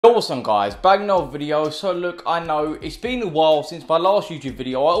Awesome guys, back in another video. So look, I know it's been a while since my last YouTube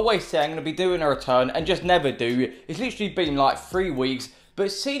video. I always say I'm going to be doing a return and just never do. It's literally been like 3 weeks. But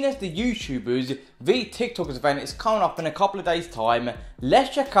seeing as the YouTubers, the TikTokers event is coming up in a couple of days time,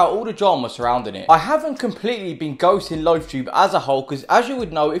 let's check out all the drama surrounding it. I haven't completely been ghosting LoafTube as a whole because as you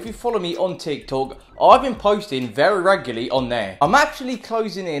would know if you follow me on TikTok, I've been posting very regularly on there. I'm actually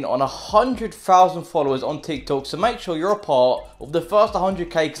closing in on 100,000 followers on TikTok, so make sure you're a part of the first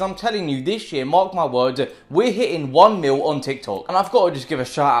 100k because I'm telling you this year, mark my words, we're hitting 1 mil on TikTok. And I've got to just give a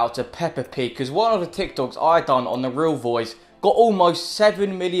shout out to Peppa Pig because one of the TikToks I done on The Real Voice got almost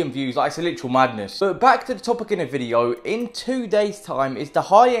 7 million views. Like, it's a literal madness. But back to the topic in the video. In 2 days time is the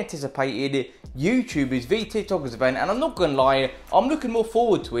highly anticipated YouTubers v TikTokers event, and I'm not gonna lie, I'm looking more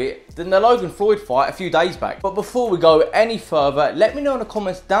forward to it than the Logan Floyd fight a few days back. But before we go any further, let me know in the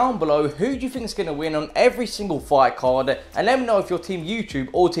comments down below who do you think is gonna win on every single fight card, and let me know if you're team YouTube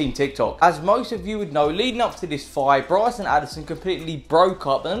or team TikTok. As most of you would know, leading up to this fight, Bryce and Addison completely broke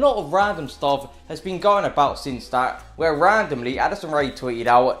up, and a lot of random stuff has been going about since that, where randomly Addison Rae tweeted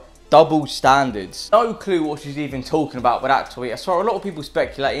out double standards. No clue what she's even talking about with that tweet. I saw a lot of people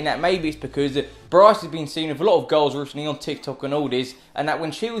speculating that maybe it's because Bryce has been seen with a lot of girls recently on TikTok and all this, and that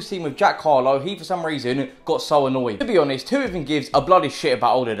when she was seen with Jack Harlow, he for some reason got so annoyed. To be honest, who even gives a bloody shit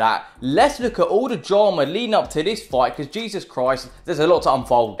about all of that? Let's look at all the drama leading up to this fight, because Jesus Christ, there's a lot to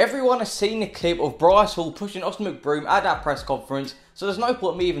unfold. Everyone has seen the clip of Bryce Hall pushing Addison McBroom at that press conference, so there's no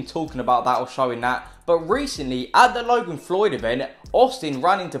point me even talking about that or showing that. But recently, at the Logan Floyd event, Austin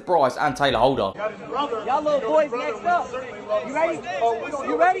ran into Bryce and Taylor Holder. Y'all little boys next up. You ready?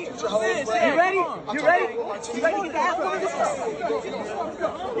 You ready? You ready? You ready? You ready to get the ass on this stuff?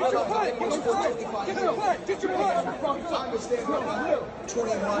 Get your putt. Get your putt. Get your putt. Get your putt. I understand.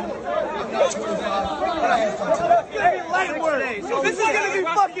 21. I'm not 25. I have fun today. Light work. This is gonna be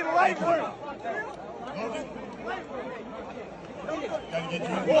fucking light work. Gotta get you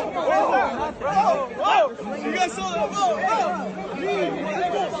in. Whoa! You guys saw that?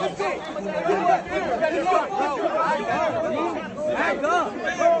 Back up.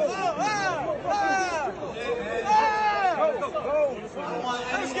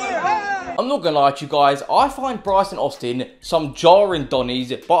 I'm not gonna lie to you guys, I find Bryce and Austin some jarring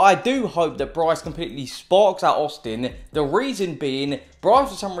donnies, but I do hope that Bryce completely sparks out Austin. The reason being, Bryce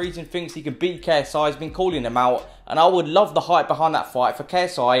for some reason thinks he can beat KSI, he's been calling him out, and I would love the hype behind that fight for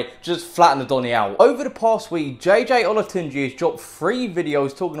KSI to just flatten the Donny out. Over the past week, JJ Olatunji has dropped 3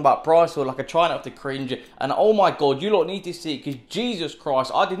 videos talking about Bryce Hall like a try not to cringe, and oh my god, you lot need to see it because Jesus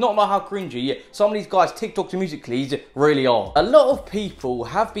Christ, I did not know how cringy some of these guys' TikToks and music leads really are. A lot of people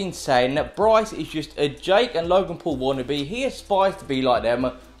have been saying that Bryce is just a Jake and Logan Paul wannabe, he aspires to be like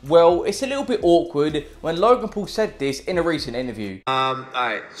them. Well, it's a little bit awkward when Logan Paul said this in a recent interview.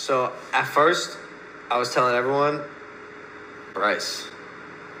 Alright, so at first, I was telling everyone, Bryce.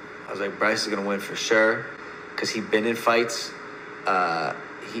 I was like, Bryce is gonna win for sure, cause he's been in fights.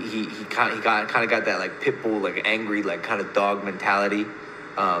 He kind of got that like pit bull, like angry, like kind of dog mentality.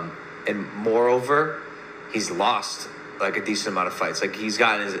 And moreover, he's lost like a decent amount of fights. Like he's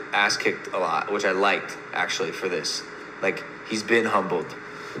gotten his ass kicked a lot, which I liked actually for this. Like he's been humbled,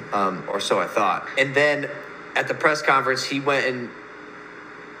 or so I thought. And then at the press conference, he went and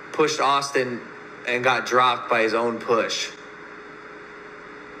pushed Austin and got dropped by his own push.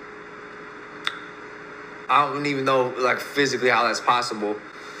 I don't even know, like, physically how that's possible.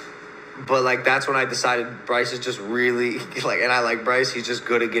 But, like, that's when I decided Bryce is just really, like, and I like Bryce, he's just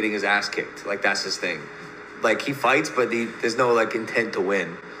good at getting his ass kicked. Like, that's his thing. Like, he fights, but there's no, like, intent to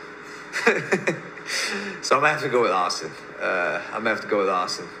win. So I'm going to have to go with Austin.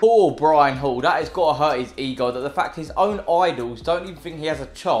 Poor Brian Hall, that has got to hurt his ego, that the fact his own idols don't even think he has a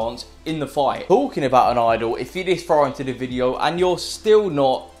chance in the fight. Talking about an idol, if you're this far into the video and you're still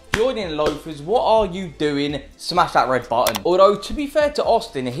not joining Loafers, what are you doing? Smash that red button. Although, to be fair to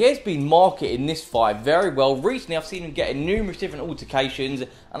Austin, he has been marketing this fight very well. Recently, I've seen him getting numerous different altercations,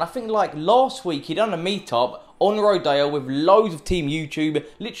 and I think like last week, he done a meetup on Rodeo with loads of Team YouTube.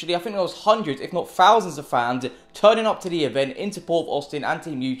 Literally, I think there was hundreds, if not thousands of fans turning up to the event in support of Austin and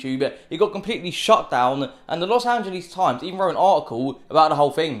Team YouTube. It got completely shut down, and the Los Angeles Times even wrote an article about the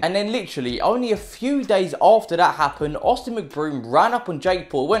whole thing. And then literally, only a few days after that happened, Austin McBroom ran up on Jake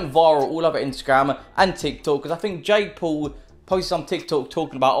Paul, went viral all over Instagram and TikTok, because I think Jake Paul posted some TikTok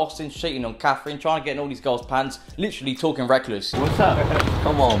talking about Austin cheating on Catherine, trying to get in all these girls' pants, literally talking reckless. What's up?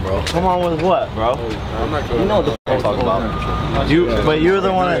 Come on, bro. Come on with what, bro? I'm not good. You know what the fuck I'm talking about. But you're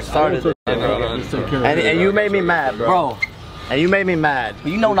the one that started it. And you made me mad, bro. And you made me mad.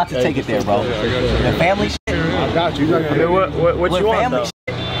 But you know not to take it there, bro. The family shit. I got you. I mean, what you want, though?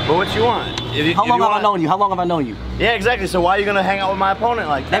 But what you want? How long have I known you? How long have I known you? Yeah, exactly. So why are you gonna hang out with my opponent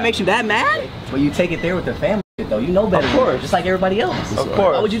like that? That makes you that mad? Well, you take it there with the family shit, though. You know better. Of course. Just like everybody else. Of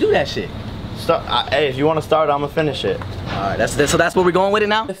course. Why would you do that shit? Hey, if you want to start, I'm gonna finish it. Alright, so that's where we're going with it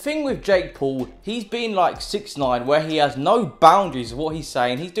now? The thing with Jake Paul, he's been like 6'9", where he has no boundaries of what he's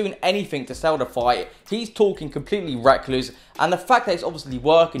saying. He's doing anything to sell the fight. He's talking completely reckless. And the fact that it's obviously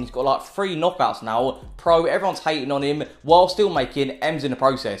working, he's got like 3 knockouts now. Pro, everyone's hating on him while still making M's in the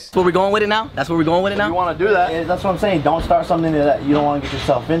process. That's where we're going with it now? That's where we're going with it now? If you want to do that, that's what I'm saying. Don't start something that you don't want to get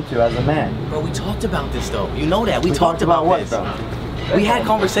yourself into as a man. Bro, we talked about this though. You know that. We talked about what, this. bro? We had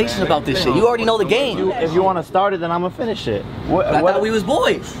conversations about this shit. You already know the game. If you want to start it, then I'm gonna finish it. I thought we was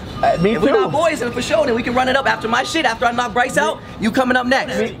boys. Me If too. we're not boys, then for sure, then we can run it up after my shit. After I knock Bryce out, you coming up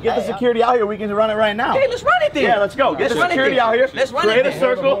next. Get the security out here. We can run it right now. Hey, let's run it then. Yeah, let's go. Get the security out here. Let's run it Create then. a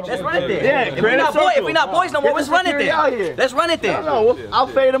circle. Let's run it then. Yeah, create a circle. If we're not boys no more, let's run it then. Let's run it then. No, I'll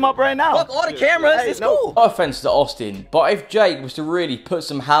fade him up right now. Fuck all the cameras. It's cool. No offense to Austin, but if Jake was to really put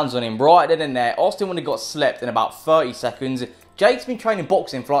some hands on him right then and there, Austin would have got slept in about 30 seconds. Jake's been training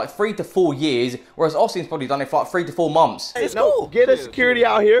boxing for like 3 to 4 years, whereas Austin's probably done it for like 3 to 4 months. It's cool. Get a security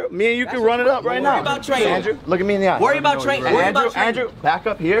out here. Me and you can run it up right now. Worry about training. Andrew, look at me in the eye. Worry about training. Andrew, back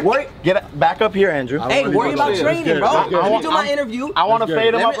up here. Back up here, Andrew. Hey, worry about training, bro. Let me do my interview. I want to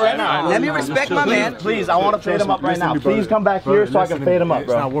fade him up right now. Let me respect my man. Please, I want to fade him up right now. Please come back here so I can fade him up,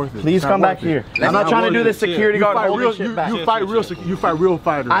 bro. Please come back here. I'm not trying to do this security guard holding shit back. You fight real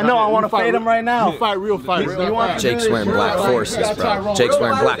fighters. I know, I want to fade him right now. You fight real fighters. Jake's wearing black forces, bro. Jake's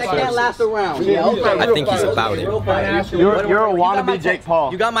wearing black forces. I think he's about it. You're a wannabe Jake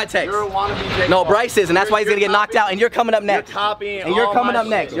Paul. You got my text. You're a wannabe Jake No, Paul. Bryce is, and that's why he's gonna get knocked out. And you're coming up next. You're copying. And you're all coming my up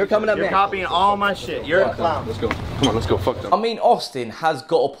next. shit. You're coming up You're next. copying all my shit. You're a clown. Let's go. Come on, let's go. Fuck them. I mean, Austin has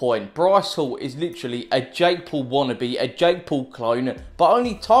got a point. Bryce Hall is literally a Jake Paul wannabe, a Jake Paul clone, but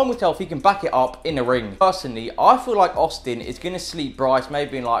only time will tell if he can back it up in the ring. Personally, I feel like Austin is going to sleep Bryce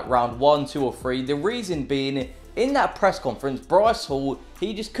maybe in like round 1, 2 or 3. The reason being, in that press conference, Bryce Hall,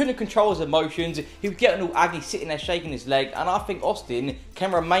 he just couldn't control his emotions. He was getting all aggy, sitting there shaking his leg, and I think Austin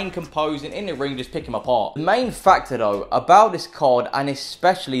can remain composed and in the ring just pick him apart. The main factor though about this card, and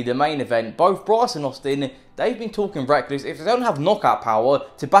especially the main event, both Bryce and Austin, they've been talking reckless. If they don't have knockout power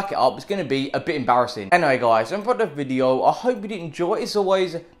to back it up, it's going to be a bit embarrassing. Anyway guys, I'm for the video. I hope you did enjoy it. As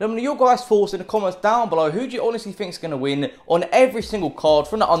always, let me know your guys' thoughts in the comments down below. Who do you honestly think is going to win on every single card,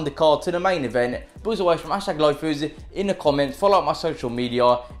 from the undercard to the main event? But as always, from #Loafers in the comments. Follow up my social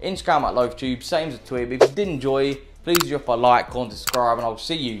media, Instagram @LoafTube, same as Twitter. If you did enjoy, please drop a like, comment, subscribe, and I'll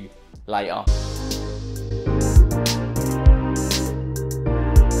see you later.